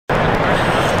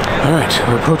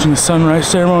We're approaching the sunrise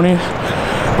ceremony,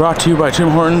 brought to you by Tim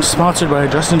Hortons, sponsored by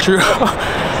Justin Trudeau.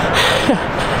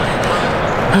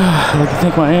 I'd like to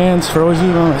thank my hands for always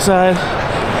being on my side,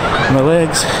 my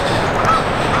legs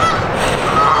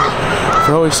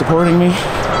for always supporting me.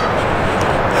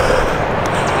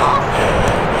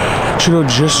 Trudeau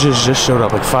just showed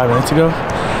up like 5 minutes ago,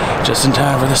 just in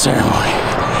time for the ceremony.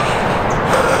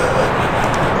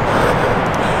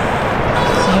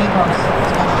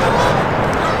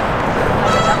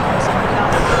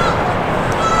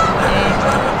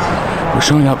 We're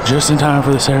showing up just in time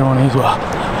for the ceremony as well.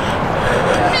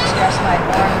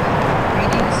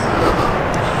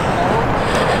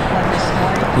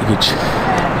 Look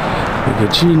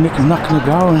at you, Nick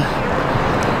Nakamagawa.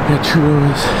 Yeah,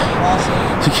 Trudeau's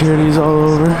security's all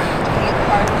over. And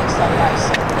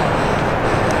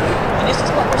this is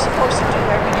what we're supposed to do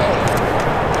every day.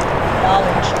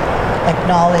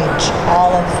 Acknowledge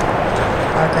all of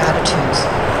our gratitudes.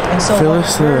 And so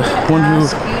Phyllis, the one who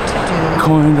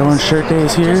coined Orange Shirt Day,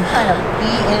 is here. Just kind of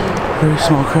be in very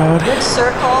small crowd. Good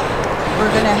circle.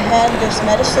 We're going to hand this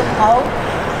medicine out,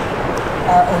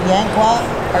 our Oyangwa,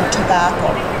 our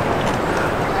tobacco.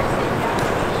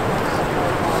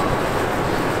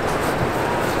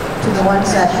 To the ones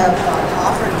that have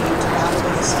offered me tobacco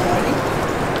this morning.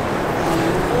 And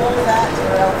all of that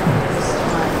throughout this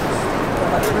time.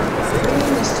 But we're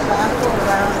bringing this tobacco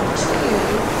around to you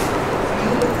for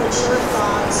you to put your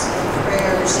thoughts and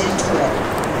prayers into it.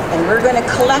 And we're going to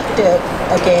collect it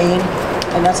again,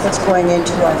 and that's what's going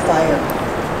into our fire.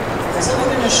 This is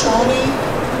going to show me,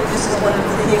 this is one of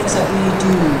the things that we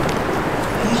do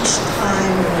each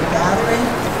time we're gathering,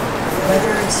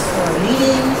 whether it's for a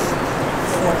meeting,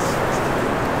 for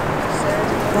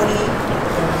ceremony,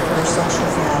 or for a social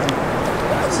gathering.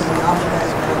 So we offer that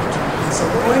gratitude. So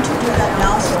we're going to do that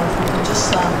now, so if we can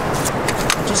just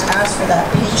ask for that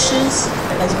patience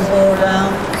as we go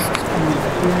around and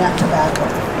bring that tobacco.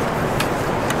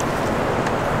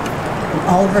 And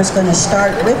Oliver's going to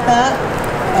start with that,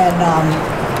 and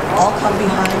I'll come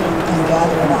behind and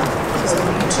gather it up. So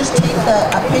you just take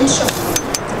a pinch of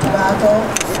tobacco,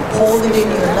 hold it in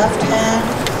your left hand,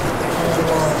 and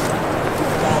we'll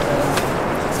gather it up.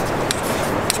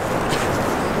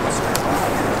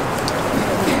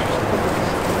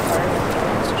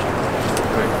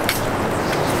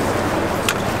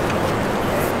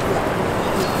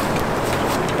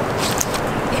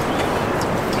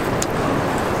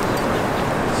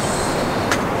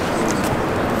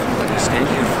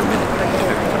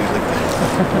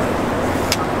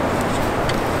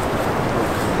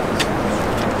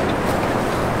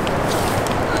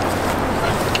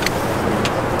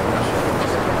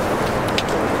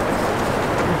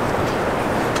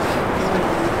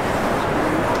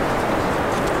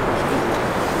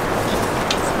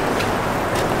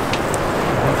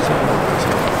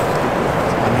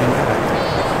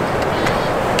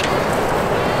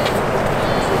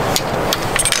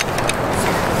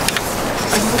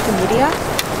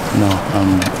 No,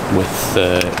 I'm with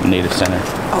the Native Center.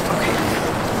 Oh, okay.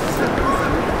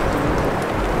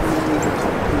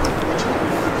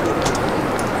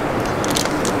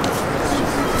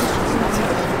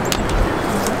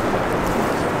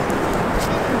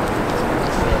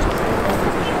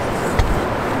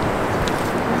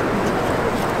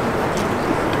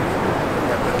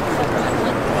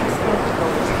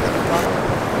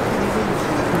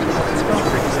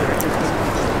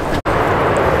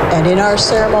 And in our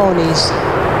ceremonies,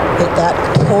 that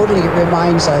totally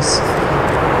reminds us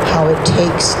how it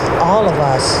takes all of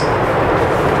us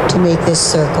to make this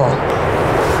circle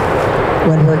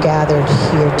when we're gathered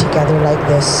here together like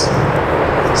this.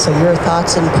 So your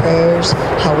thoughts and prayers,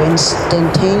 how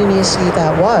instantaneously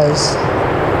that was,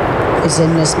 is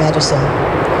in this medicine.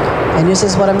 And this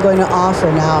is what I'm going to offer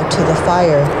now to the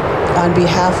fire on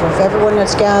behalf of everyone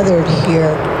that's gathered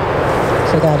here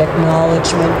for that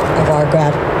acknowledgement of our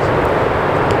gratitude.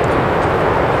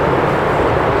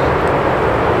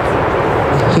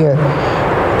 Here.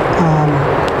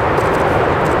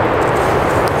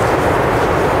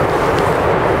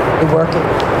 We're working.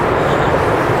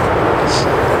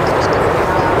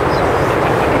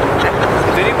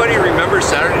 Does anybody remember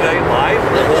Saturday Night Live,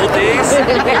 the old days?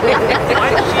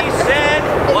 What she said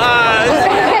was...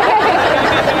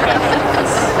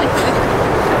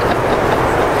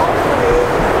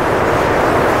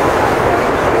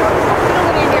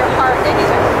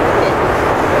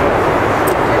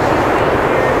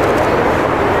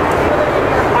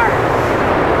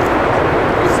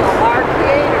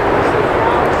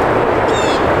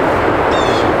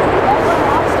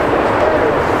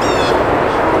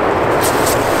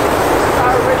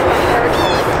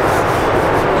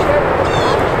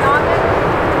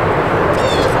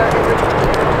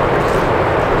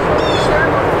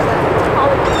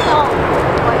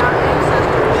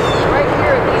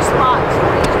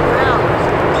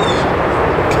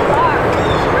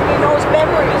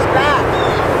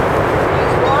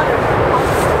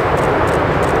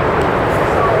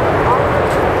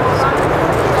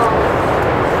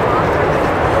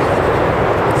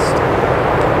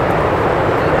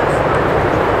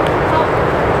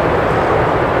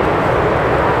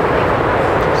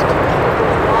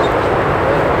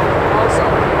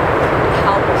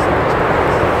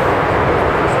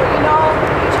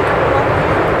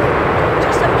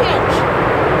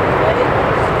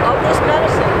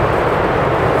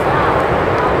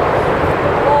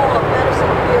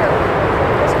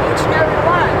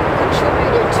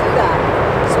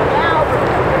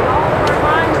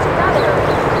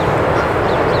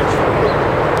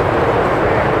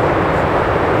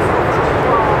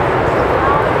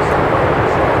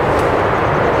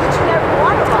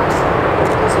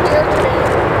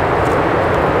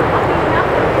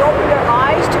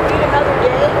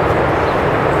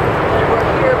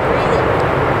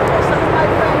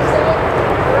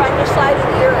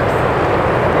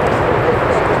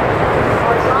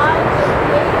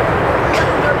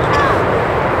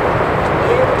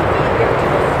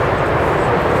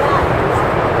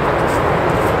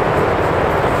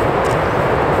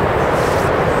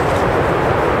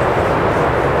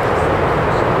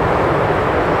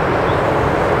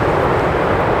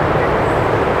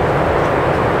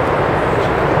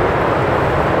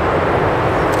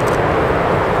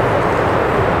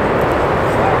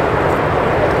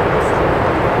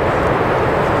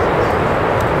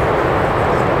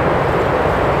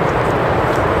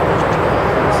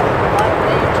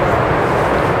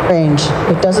 range.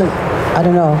 It doesn't, I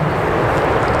don't know.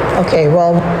 Okay,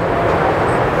 well,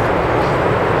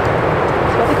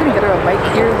 So they couldn't get her a mic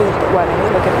ear loop one,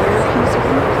 like an earpiece or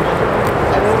something.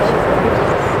 I don't know.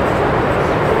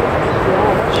 Yeah,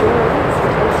 I'm not sure.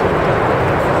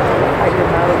 I did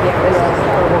not get this.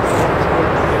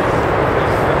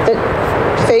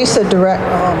 face a direct,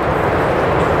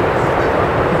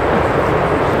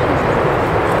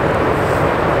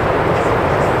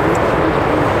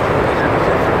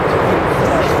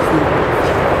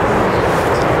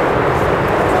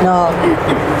 no,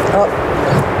 oh,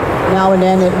 now and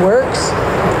then it works,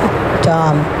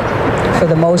 but for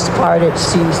the most part it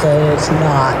seems that it's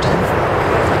not.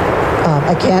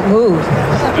 I can't move.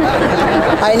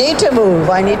 I need to move.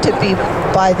 I need to be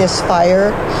by this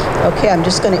fire. Okay, I'm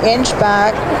just going to inch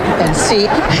back and see.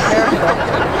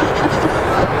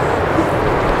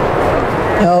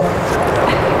 No.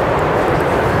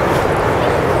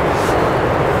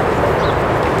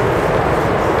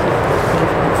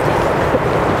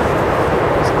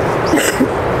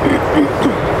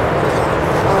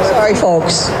 Sorry,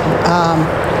 folks.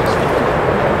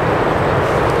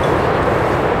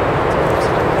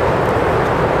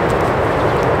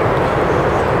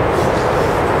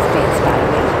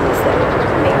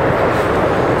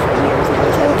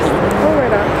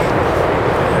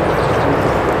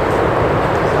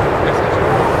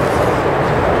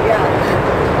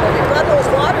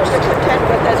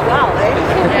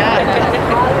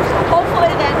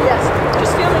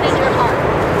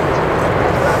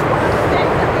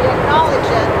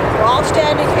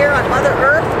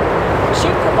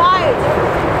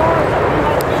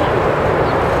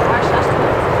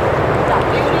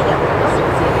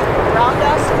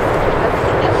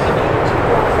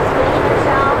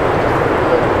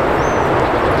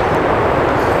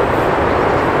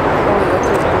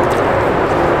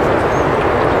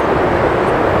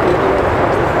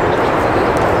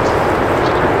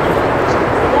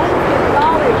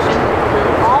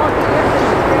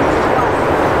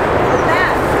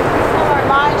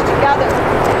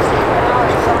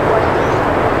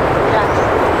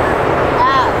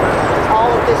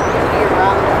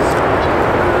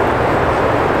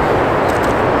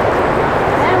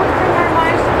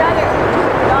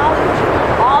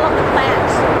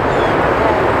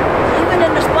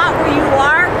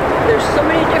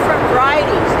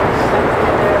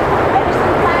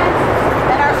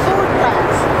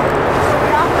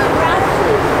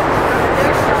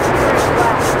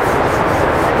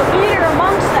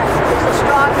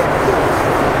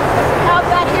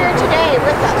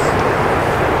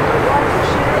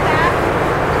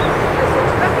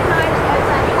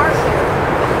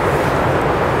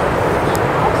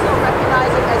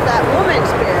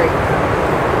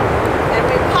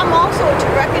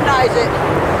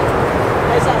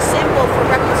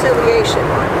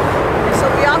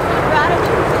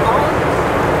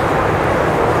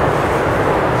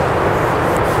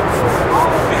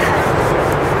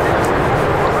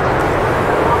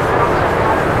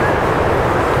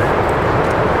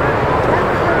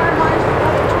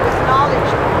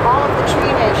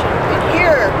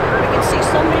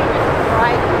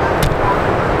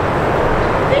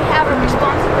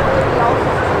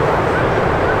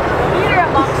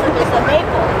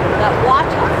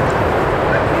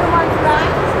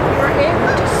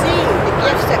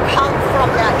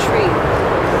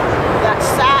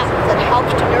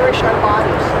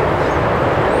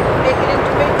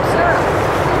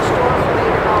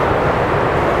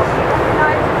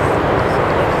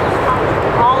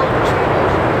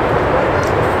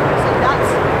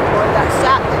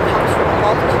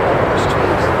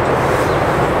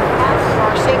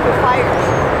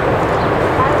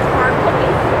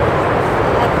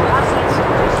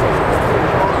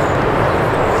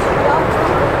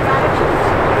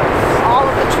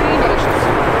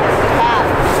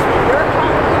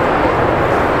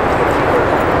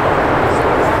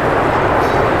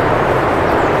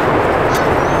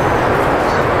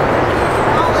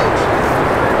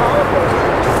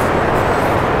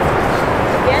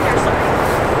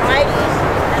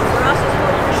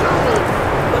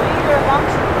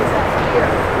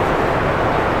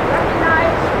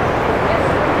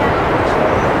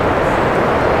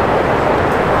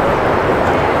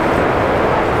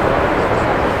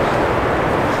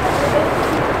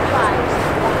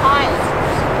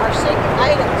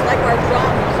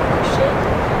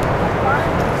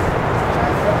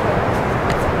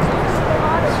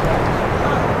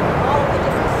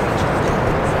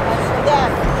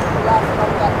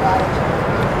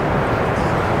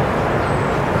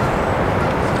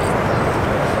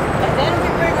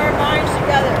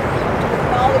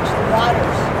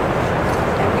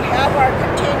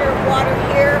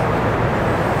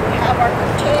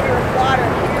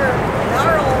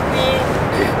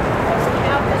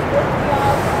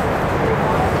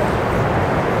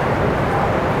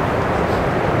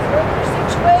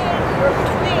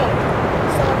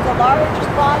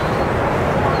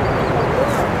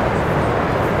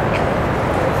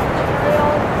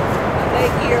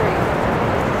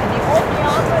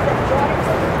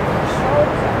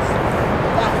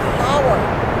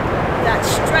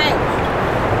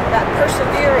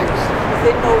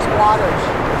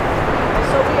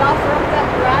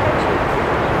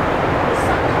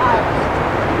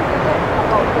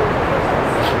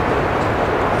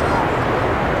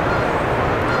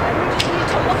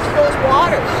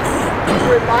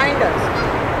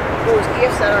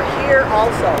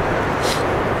 also.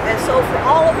 And so for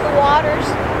all of the waters,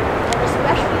 and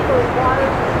especially those waters,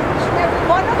 each and every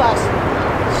one of us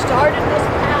started this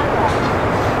path up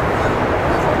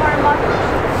from our mothers.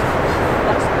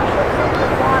 That special thing of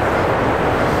water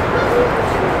we're able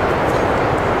to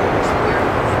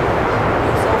experience.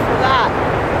 And so for that,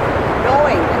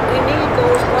 knowing that we need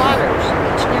those waters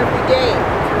each and every day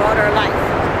throughout our life.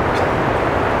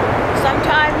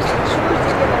 Sometimes we choose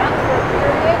to give it up for a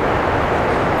period,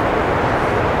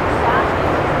 but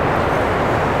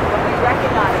we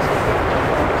recognize the gift.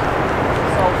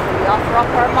 So we offer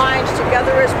up our minds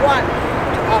together as one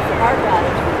to offer our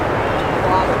gratitude to the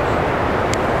waters.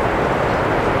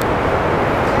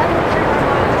 Then we bring our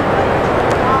minds together to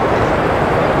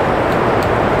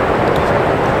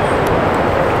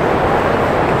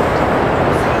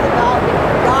acknowledge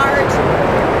yards,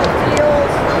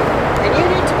 fields, and you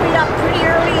need to be up pretty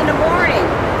early in the morning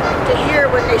to hear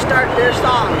when they start their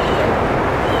song.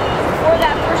 Before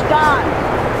that first dawn.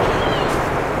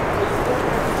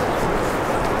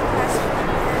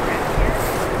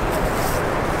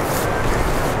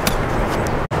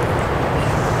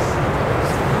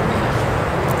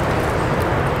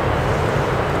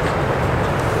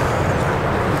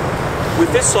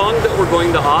 With this song that we're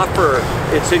going to offer,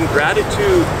 it's in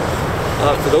gratitude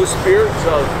for those spirits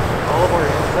of all of our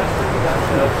ancestors that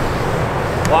have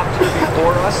walked here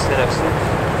before us and have since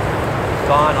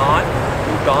gone on,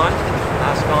 moved on,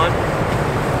 passed on.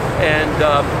 And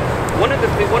one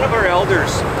of our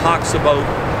elders talks about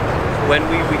when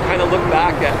we kind of look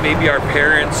back at maybe our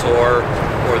parents or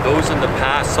those in the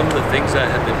past, some of the things that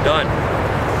have been done.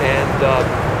 And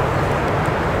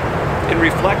in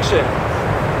reflection,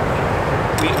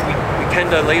 we tend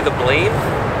to lay the blame,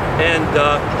 and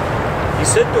he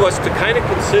said to us to kind of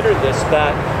consider this,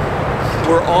 that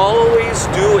we're always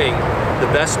doing the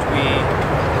best we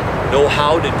know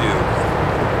how to do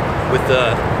with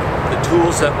the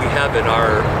tools that we have in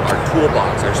our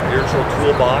toolbox, our spiritual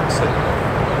toolbox. And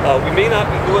we may not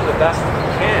be doing the best we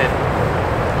can,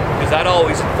 because that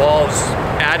always involves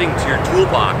adding to your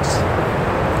toolbox,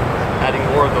 adding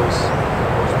more of those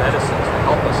medicines to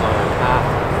help us on our path.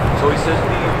 So he says,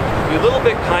 be a little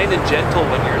bit kind and gentle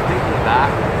when you're thinking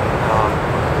back on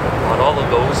all of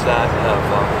those that have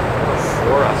come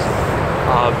before us.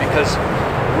 Because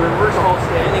we're all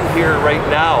standing here right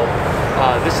now.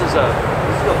 This is a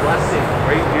blessing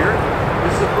right here.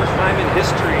 This is the first time in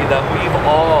history that we've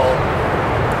all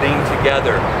been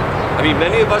together. I mean,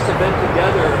 many of us have been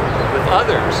together with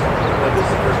others, but this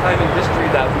is the first time in history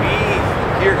that we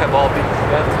here have all been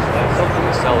together. So that's something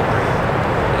to celebrate.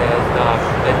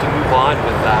 And to move on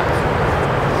with that.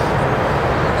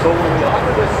 So when we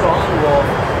offer this song, we'll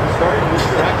start in this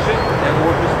direction and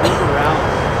we'll just move around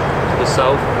to the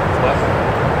south, west,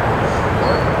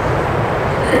 north.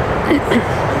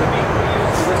 And the beat we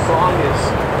use for this song is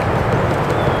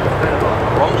kind of a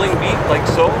rumbling beat, like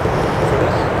so, for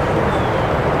this.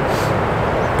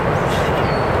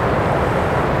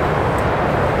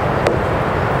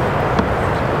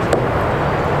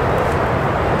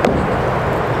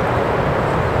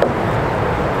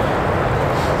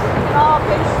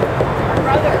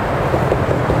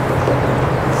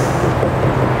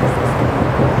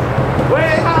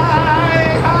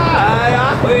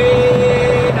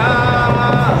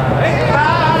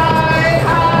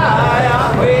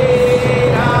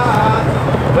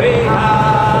 Wait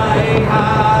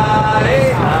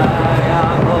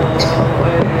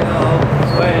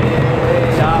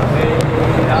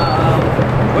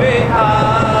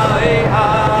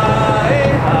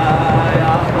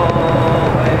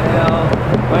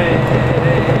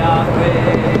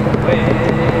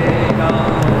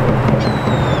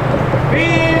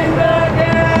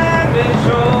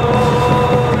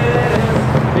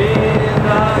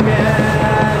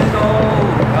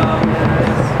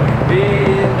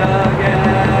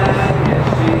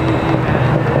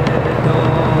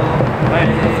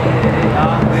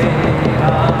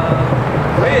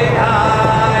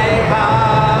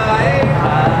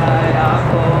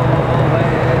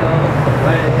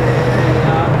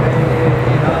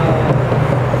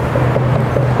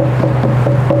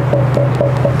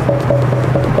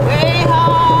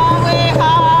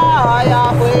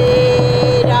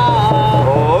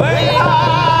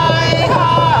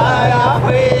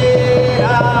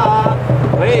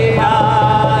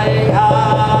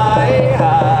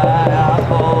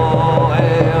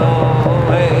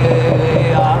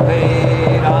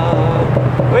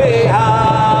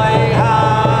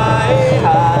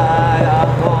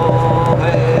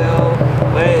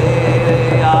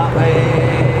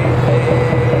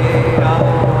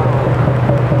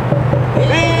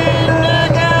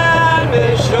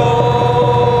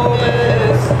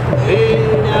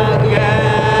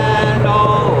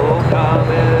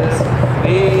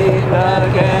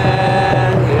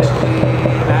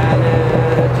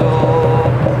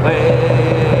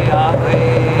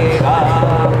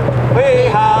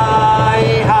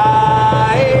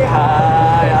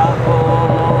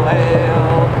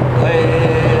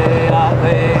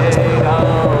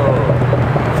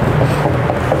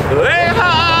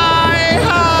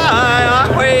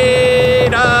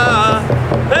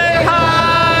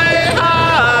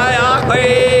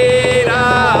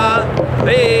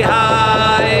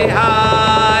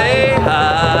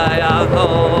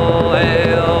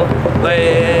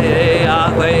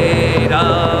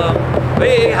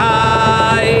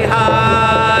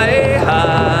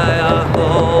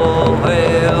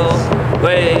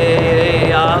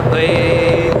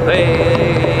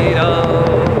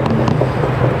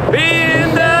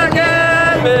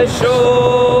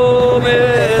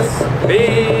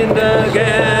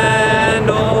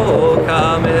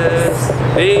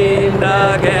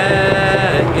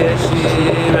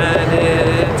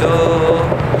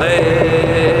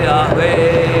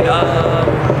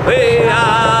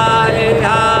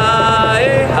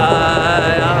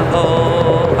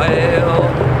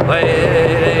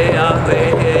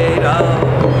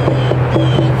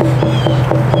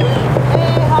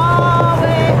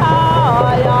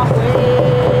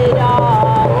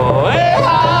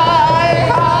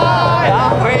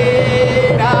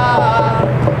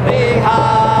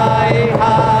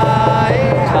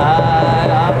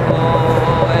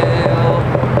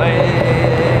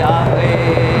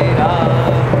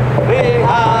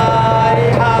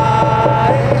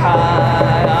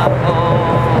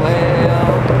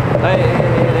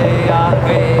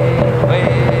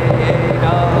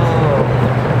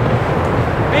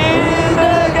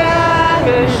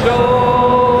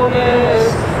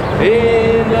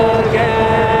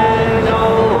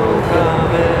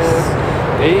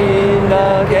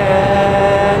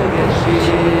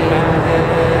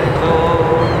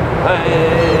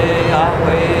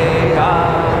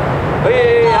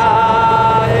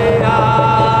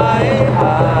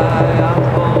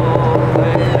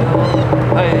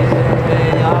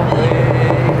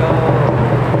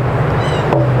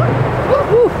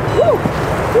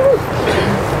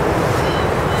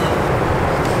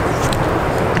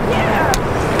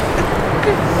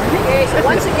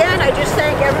once again, I just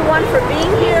thank everyone for being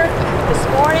here this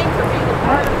morning, for being a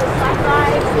part of the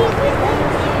sunrise, for the big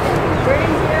energy that we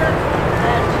bring here,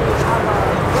 and to have a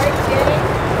great day,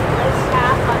 nice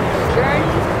path on your journey,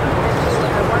 and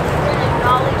to once again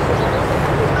acknowledge the everything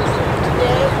that we received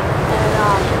today, and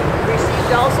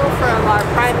received also from our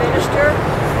Prime Minister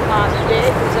today,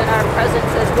 who's in our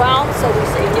presence as well. So we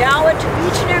say Nyawa to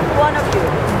each and every one of you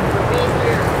for being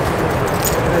here.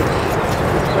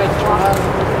 Good job.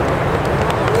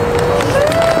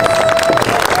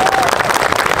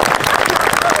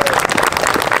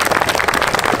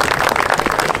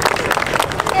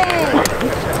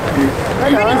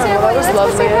 That was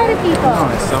lovely.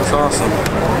 Nice, that was awesome.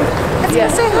 Yeah,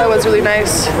 that was really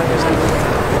nice.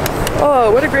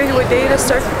 Oh, what a great day to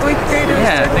start the week.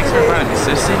 Yeah, thanks for running,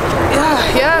 Sissy.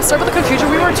 Yeah, sorry about the confusion.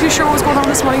 We weren't too sure what was going on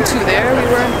this morning too there. We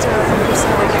weren't 100%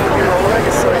 like in the role, I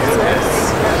guess, so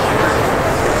it's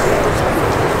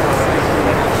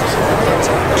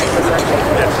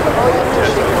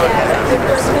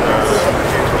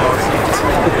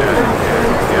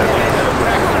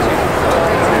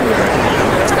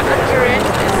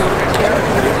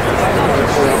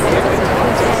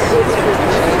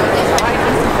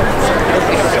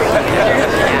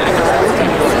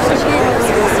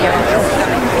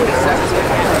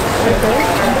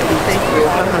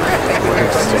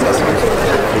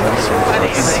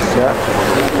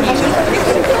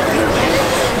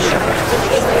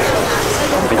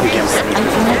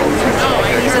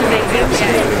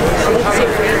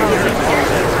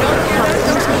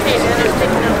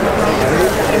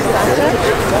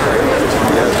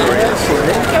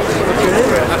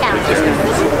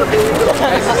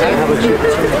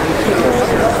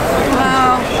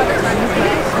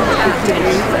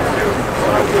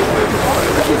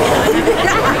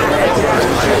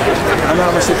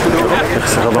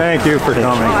Thank you for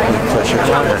coming. Pleasure.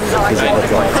 Does it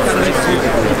look like?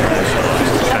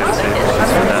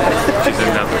 She's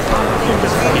in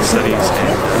he studies in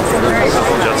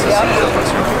justice and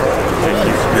journalism, and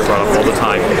you're brought up all the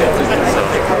time. So,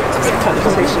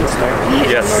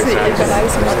 yes, exactly.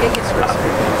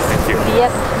 Thank you.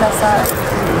 Yes, that's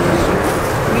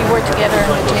we were together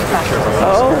in the J Factor.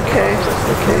 Oh, okay.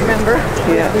 Remember?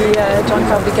 Yeah. The Joint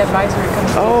Public Advisory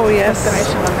Committee. Oh, yes.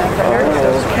 Commission on that.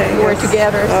 Oh, okay. We were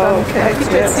together, so okay. happy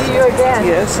to see you again.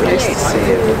 Yes, nice to see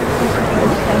you.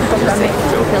 Thanks for coming,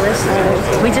 Phyllis.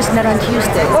 We just met on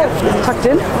Tuesday. Oh, tucked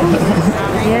in?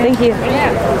 Yeah. Thank you.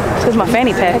 This is my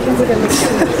fanny pack.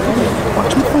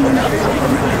 Watch my phone.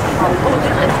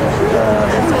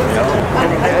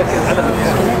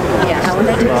 Yeah, I would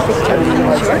like to take a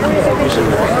picture.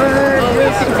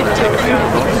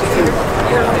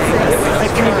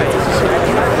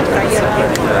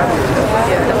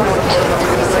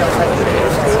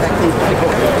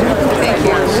 Thank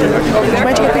you.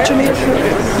 Might you get a picture of me?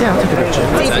 Yeah, I'll take a picture.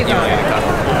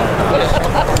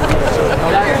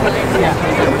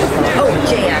 Oh,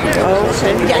 Jan. Oh,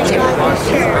 okay. Yeah, Jan.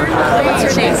 What's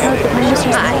your name?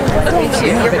 Hi. Me too.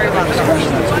 You're very welcome.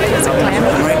 Is it plan?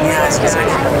 Right now, it's just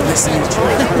listening to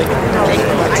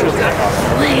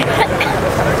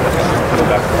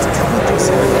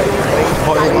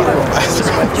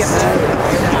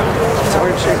It's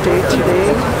Orchard Day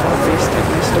today. Based on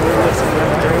my stories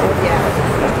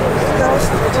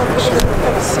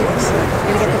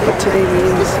what today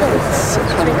means. It's a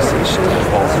conversation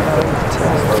about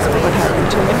what happened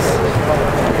to us.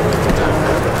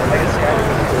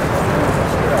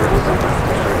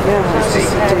 Yeah, it's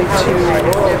just a day to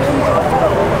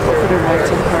put our minds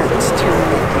and hearts to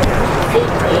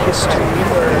the history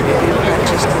and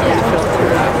practice that we felt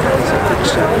through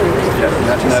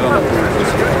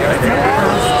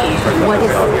What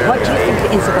do you think the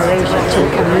inspiration to the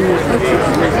community?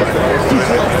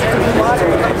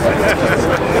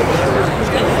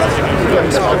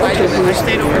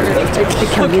 The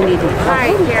community.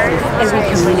 Every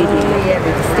community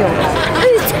still.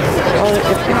 Well,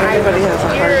 if anybody has a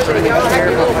heart for care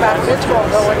about what happened to us,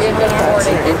 that's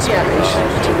an inspiration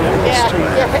to the history.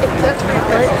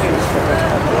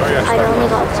 I only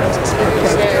got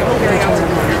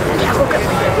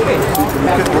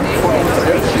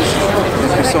Thank you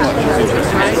so much.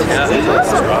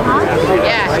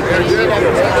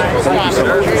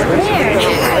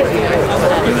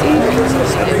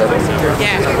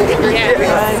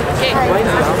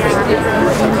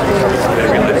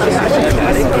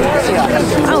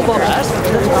 Oh, well.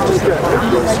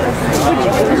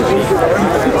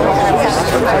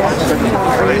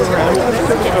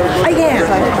 I am.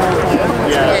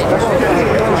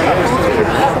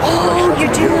 Oh, you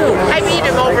do? I meet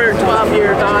him over 12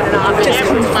 years on and off. And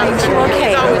every month,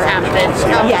 okay. it's always happening.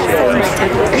 Yes.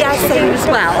 Yes, same as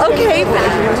well. Okay.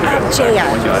 Jaya.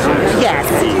 Yes.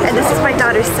 And this is my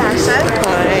daughter, Sasha.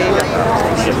 Hi.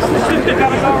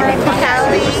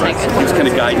 Callie. It's kind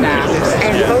of guiding.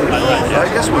 And Bodie. I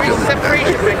guess we'll do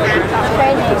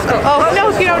Oh, no,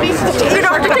 you don't need to take it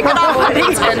off. Take it off, honey.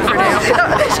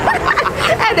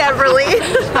 And Everly.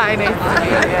 Hi,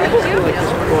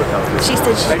 she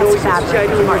said she has fabric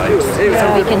marks, so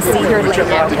we can see her later.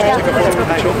 Okay?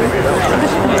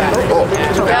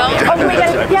 Oh, we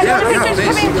got to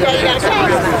come in.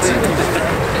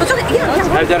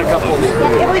 I've done a couple.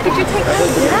 Emily, could you take one?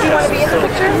 Do you want to be in the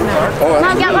picture?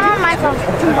 No, get one on my phone.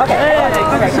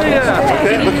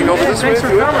 Okay, looking over this way if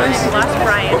you would.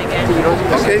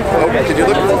 Okay, could you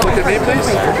look at me, please?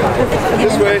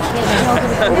 This way.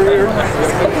 Over here.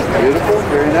 Beautiful,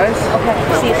 very nice.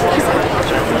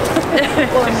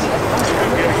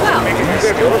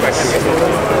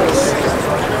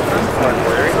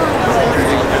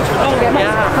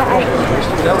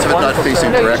 So not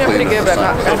facing directly. Good, but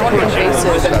I'm not invasive.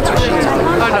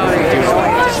 Oh no.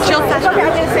 She'll touch me.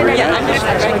 Yeah, I'm just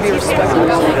trying to be respectful.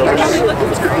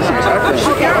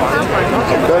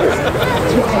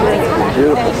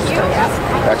 Beautiful.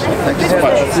 Excellent. Thank you so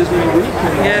much.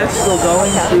 Yes. Still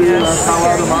going to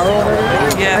Pow-wow tomorrow?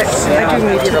 Yes. I do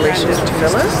media relations to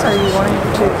Phyllis. Are you wanting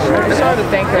to? I just wanted to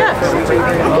thank her for reading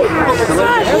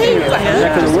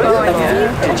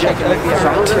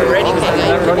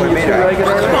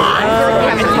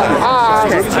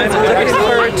I'm looking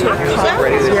forward to a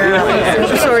conference.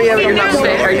 Yeah. Sorry, you're not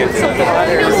staying. Are you?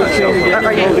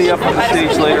 We'll be up on the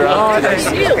stage later on.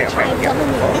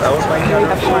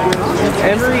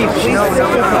 Emery, please. I'm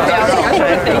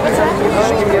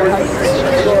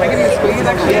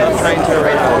trying to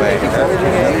right away.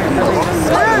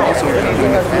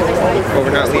 But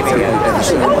we're not leaving yet.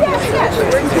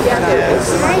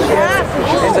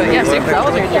 So yeah, safe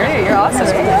travel on your journey. You're awesome.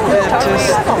 Just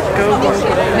go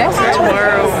next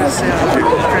tomorrow was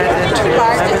Brandon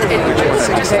to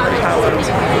 6 hours.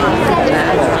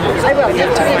 I will get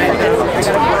to find out.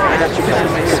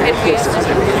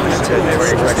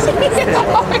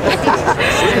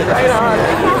 Right on.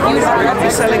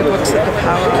 You're selling books at the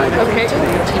Pow-wow. Okay.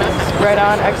 Right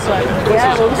on. Excellent.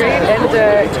 Yeah, well, great. And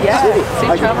yeah,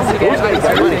 safe travels again.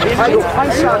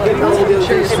 I'm sure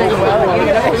you're staying well.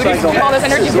 All this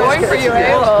energy going for you, eh?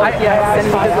 Well,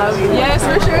 yes,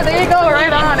 for sure. There you go.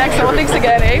 Right on. Excellent. Well, thanks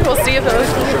again, eh? We'll see you those.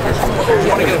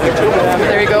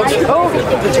 There you go. Oh,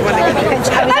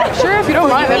 sure, if you don't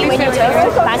mind, that'd be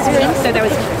fantastic. So that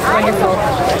was wonderful.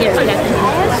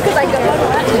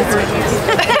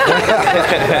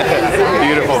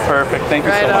 Beautiful, perfect. Thank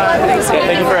you so much.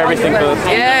 Thank you for everything, Phyllis.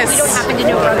 Yes. We don't happen to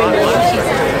know her name.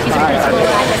 She's a principal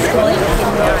at the school.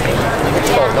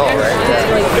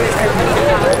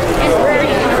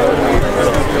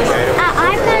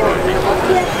 I'm the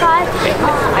PS5.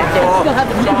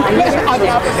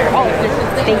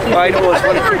 Thank you. I know it's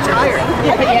funny.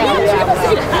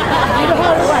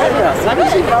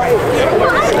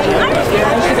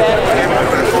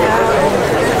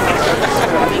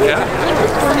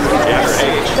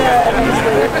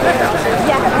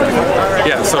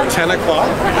 Yeah, so 10 o'clock,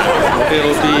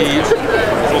 it'll be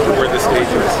over where the stage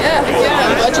is. Yeah,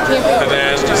 I'm glad you came out. And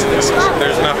then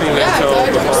there's nothing until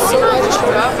the So glad you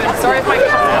showed up, and sorry if my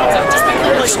camera was up. Just like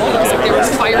they were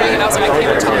firing, and I was like, I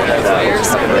can't tell me the fires.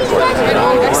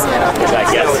 I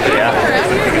guess, yeah.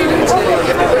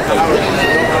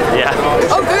 Yeah.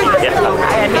 Oh, good. Yeah.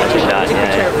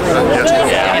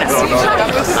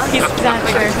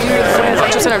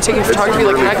 I'm taking photography,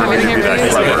 like, can I come in here and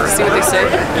see what they say?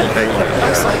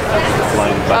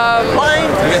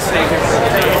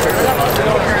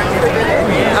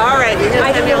 All right.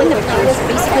 I feel like the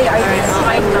basically I need to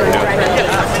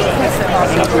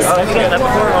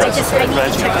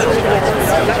check the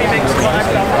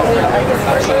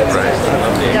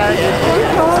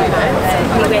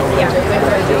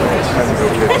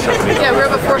Yeah, we're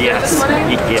up at 4 this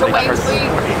morning to Wainsleigh,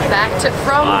 back to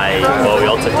from. Well, we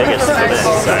all took tickets to this.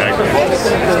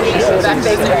 Back to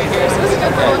right here. So it's a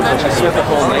cool adventure. Spent the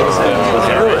whole night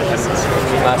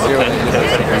last year.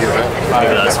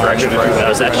 Maybe that was for extra. That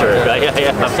was extra. Yeah,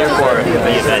 I'm here for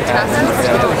the event.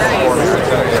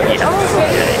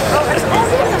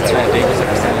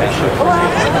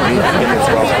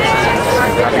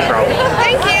 Happy travel.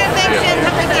 Thank you.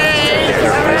 Have a good day.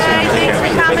 Thanks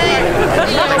for coming.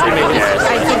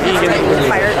 I think it's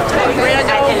fire.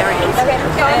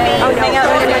 Oh, no.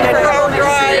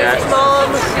 Drive, Mom.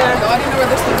 I didn't know where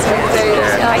this one's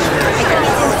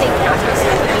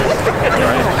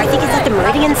I think it's at the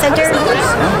Meridian Center.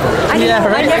 I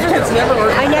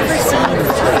never see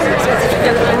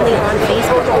only on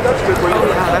Facebook.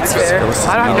 That's fair.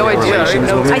 I have no idea. I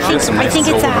think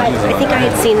it's at. I think I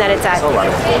had seen that it's at the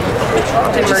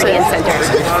Meridian Center.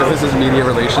 Phyllis's media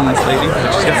relations lady.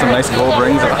 She's got some nice gold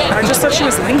rings on. I just thought she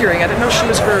was lingering. I didn't know she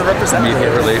was her representative.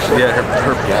 Media relations. Yeah,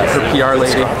 her PR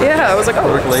lady. Yeah, I was like, oh.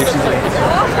 Public relations lady.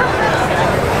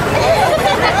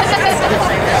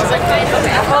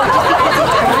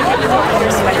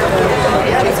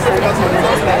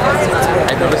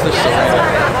 I noticed there's so many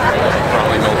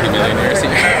probably multi-millionaires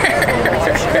here.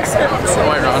 So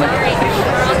ironic.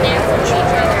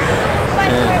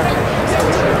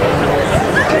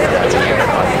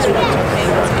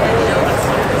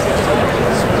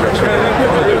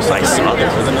 There's like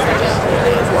smuggling, isn't it?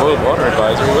 Oil water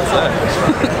advisor, what's that?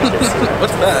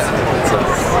 What's that?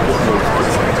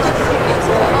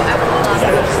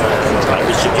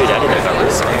 We should do that in the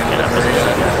numbers.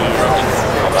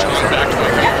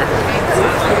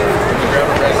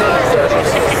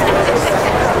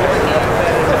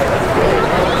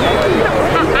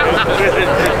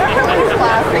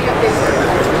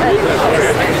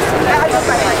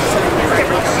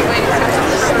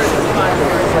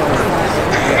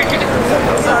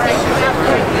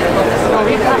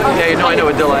 Yeah, you know, I know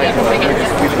a delay.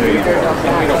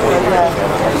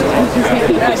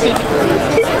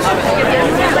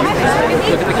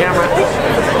 Look at the camera.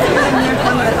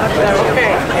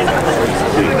 Okay.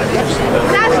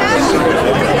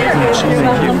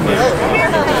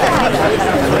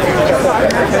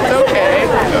 It's okay.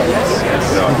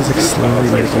 He's like slowly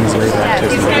making his way back to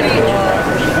his mother.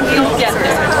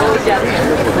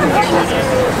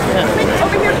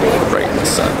 Right in the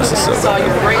sun. This is so bad.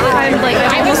 I'm like,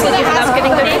 I was looking at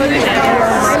getting good footage.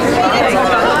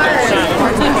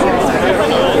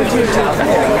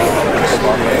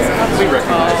 We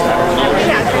recognize that.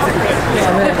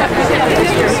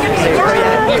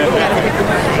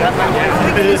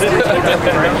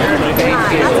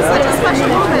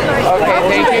 Okay,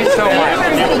 thank you so much.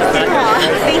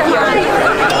 Thank you.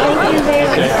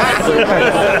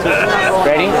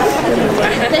 Ready?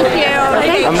 Thank you.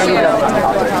 I'm gonna go.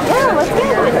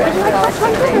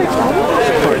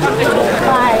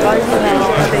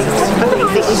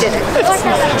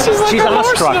 She's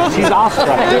awestruck. She's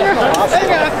awestruck.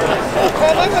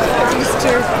 These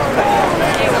two.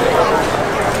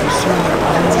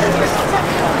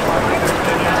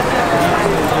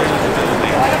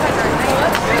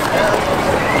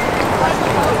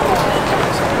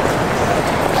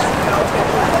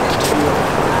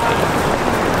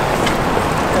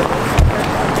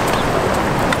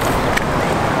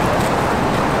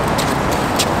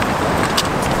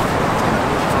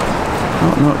 Oh,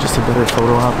 no, just a better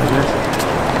photo op, I guess.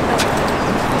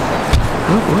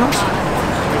 Oh, what else?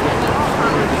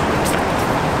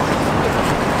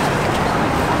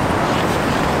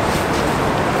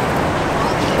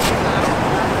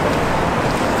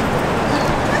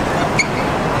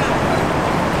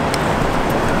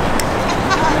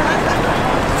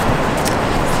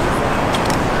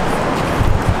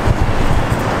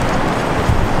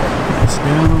 Let's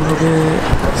down a little bit.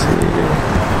 Let's see.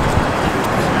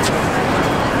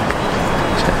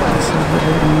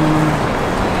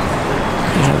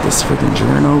 We have this freaking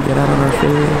journal get out of our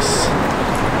face.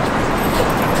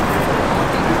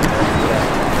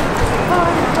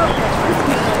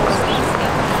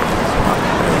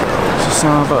 Ça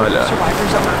s'en va là.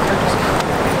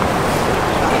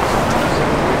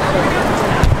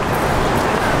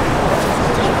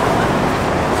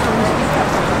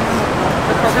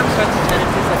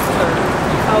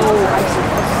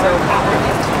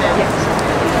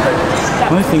 The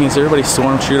only thing is everybody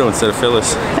stormed Trudeau instead of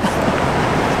Phyllis.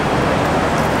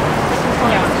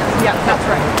 Yeah, that's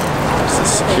right. This is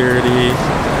security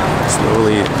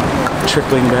slowly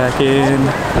trickling back in.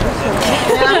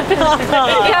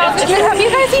 Yeah, have you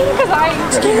guys eaten? Because I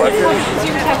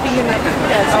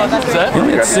He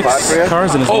only had 6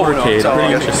 cars in his motorcade.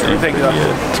 Pretty interesting.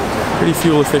 Pretty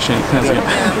fuel efficient.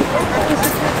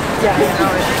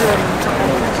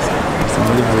 So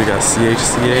we got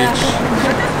CHCH.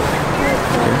 Okay.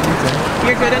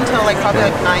 You're good until like probably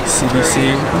like 9.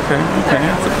 CBC. Okay.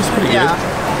 That's pretty good.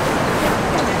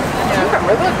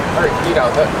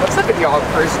 Let's look at the all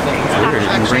first names. Weird. You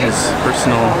can bring his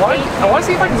personal I want to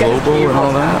see if I can get global and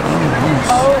all that.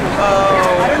 Oh, nice.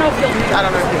 I don't know if he'll do. I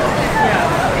don't know if he'll.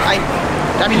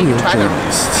 Yeah. I mean, you can try them.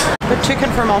 But to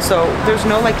confirm also, there's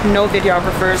no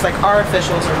videographers, like our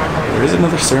officials are not going. There is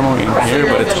another ceremony in here,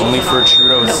 but it's only for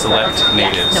Trudeau's select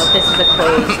natives. No, this is a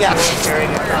closed. Yeah.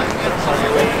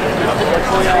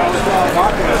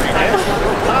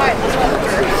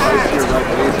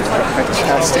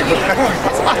 Fantastic.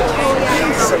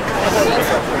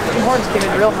 The horns came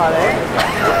in real hot,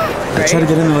 eh? I try to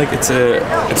get into like it's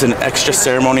an extra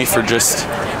ceremony for just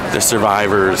the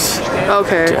survivors.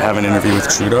 Okay. To have an interview with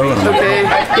Trudeau. And okay.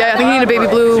 Yeah, I think you need a baby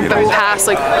blue pass,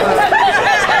 like.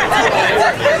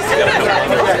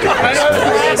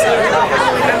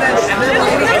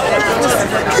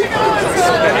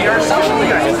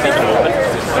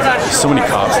 So many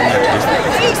cops in there.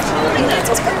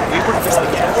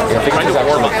 Trying to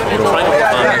warm up.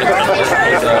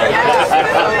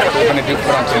 When they do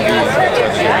put on TV, like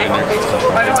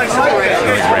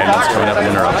randoms coming up and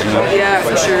interrupting them. Yeah,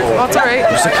 for sure. Well, it's alright.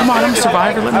 Just like, come on, I'm a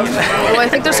survivor, let me in. Well, I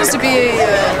think there's supposed to be a...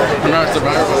 I'm not a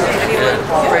survivor.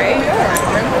 Right?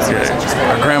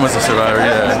 Yeah, our grandma's a survivor,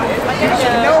 yeah.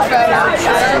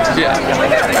 Yeah,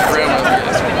 grandma.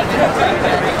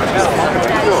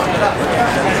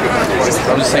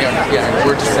 I'm just saying, yeah,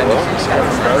 we're descendants from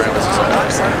grandma's a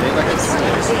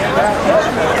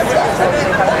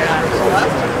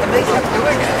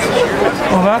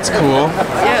Well, that's cool.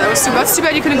 Yeah, that's too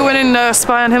bad you couldn't go in and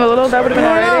spy on him a little. That would have been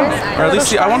alright. Or at least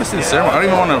see, I want to see the ceremony. I don't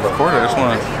even want to record it. I just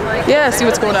want to. Yeah, see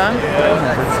what's going on.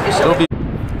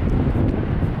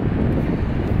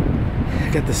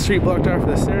 Got the street blocked off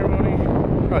for the ceremony.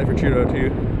 Probably for Trudeau too.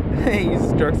 He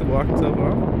uses drugs to block himself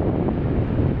off.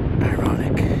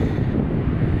 Ironic.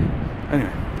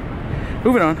 Anyway,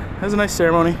 moving on. That was a nice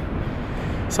ceremony.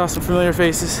 Saw some familiar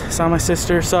faces. Saw my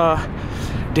sister. Saw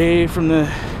Dave from the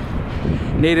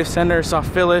Native Center. Saw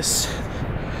Phyllis,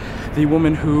 the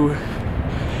woman who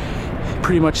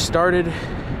pretty much started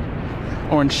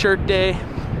Orange Shirt Day.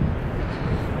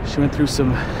 She went through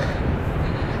some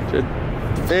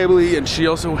family, and she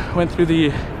also went through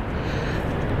the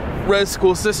res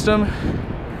school system.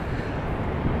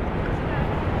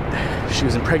 She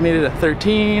was impregnated at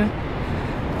 13,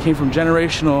 came from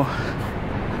generational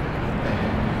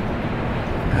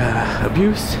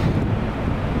abuse.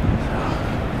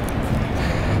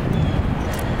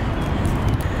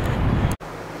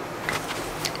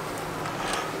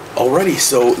 Alrighty,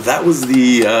 so that was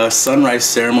the sunrise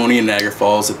ceremony in Niagara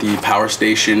Falls at the power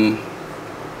station.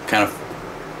 Kind of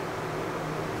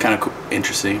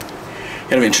interesting.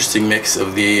 Kind of interesting mix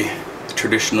of the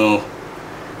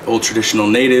old traditional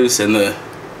natives and the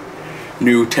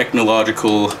new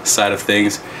technological side of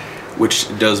things, which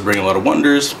does bring a lot of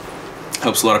wonders.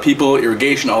 Helps a lot of people,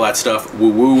 irrigation, all that stuff. Woo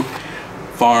woo.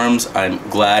 Farms. I'm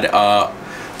glad.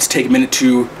 Let's take a minute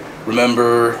to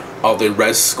remember all the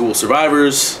res school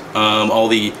survivors, all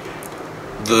the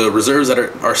reserves that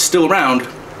are still around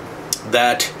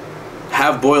that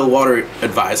have boil water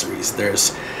advisories.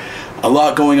 There's a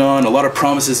lot going on, a lot of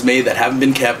promises made that haven't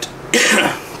been kept.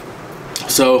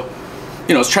 So,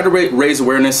 you know, let's try to raise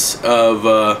awareness of,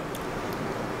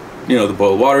 you know, the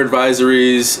boil water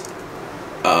advisories,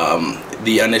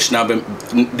 the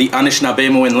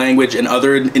Anishinaabemowin language and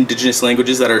other indigenous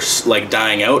languages that are like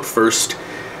dying out. First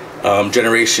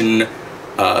generation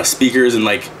speakers, and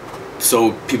like,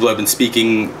 so people have been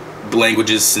speaking the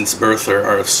languages since birth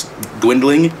are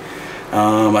dwindling.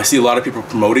 I see a lot of people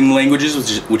promoting the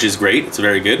languages, which is great. It's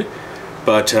very good.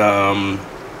 But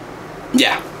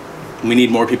yeah, we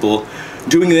need more people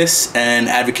doing this and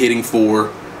advocating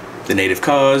for the native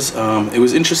cause. It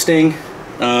was interesting.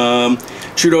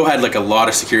 Trudeau had like a lot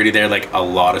of security there, like a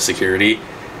lot of security.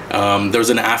 There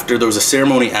was a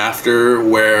ceremony after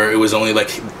where it was only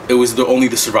only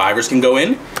the survivors can go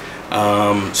in.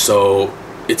 So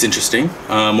it's interesting.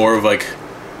 More of like,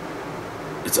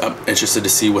 I'm interested to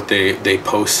see what they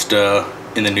post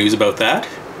in the news about that.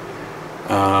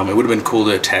 It would have been cool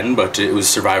to attend, but it was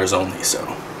survivors only, so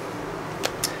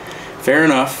fair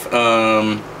enough.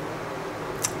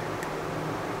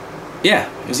 Yeah,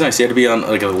 it was nice. You had to be on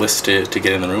like a list to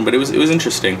get in the room, but it was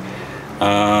interesting.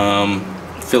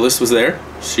 Phyllis was there.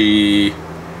 She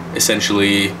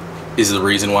essentially is the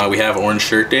reason why we have Orange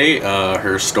Shirt Day.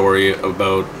 Her story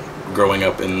about growing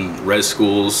up in res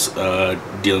schools,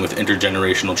 dealing with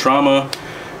intergenerational trauma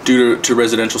due to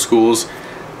residential schools,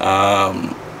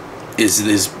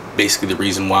 is basically the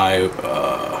reason why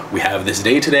we have this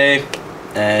day today.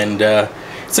 And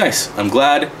it's nice. I'm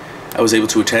glad I was able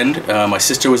to attend. My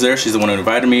sister was there. She's the one who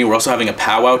invited me. We're also having a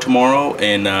powwow tomorrow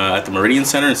at the Meridian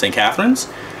Center in St. Catharines.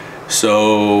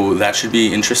 So that should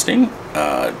be interesting.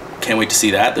 Can't wait to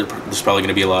see that. There's probably going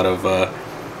to be a lot of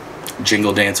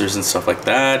jingle dancers and stuff like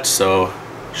that. So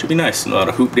should be nice. A lot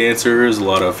of hoop dancers, a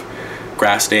lot of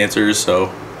grass dancers.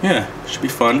 So yeah, should be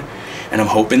fun. And I'm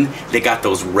hoping they got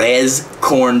those res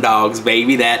corn dogs,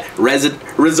 baby. That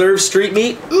reserve street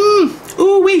meat.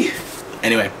 Ooh wee.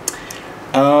 Anyway,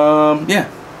 yeah.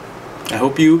 I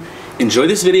hope you enjoy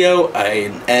this video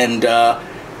and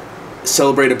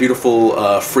celebrate a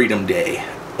beautiful Freedom Day,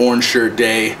 Orange Shirt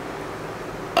Day,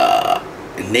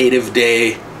 Native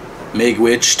Day,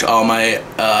 Miigwech to all my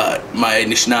my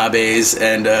Nishnabes,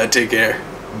 and take care.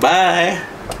 Bye.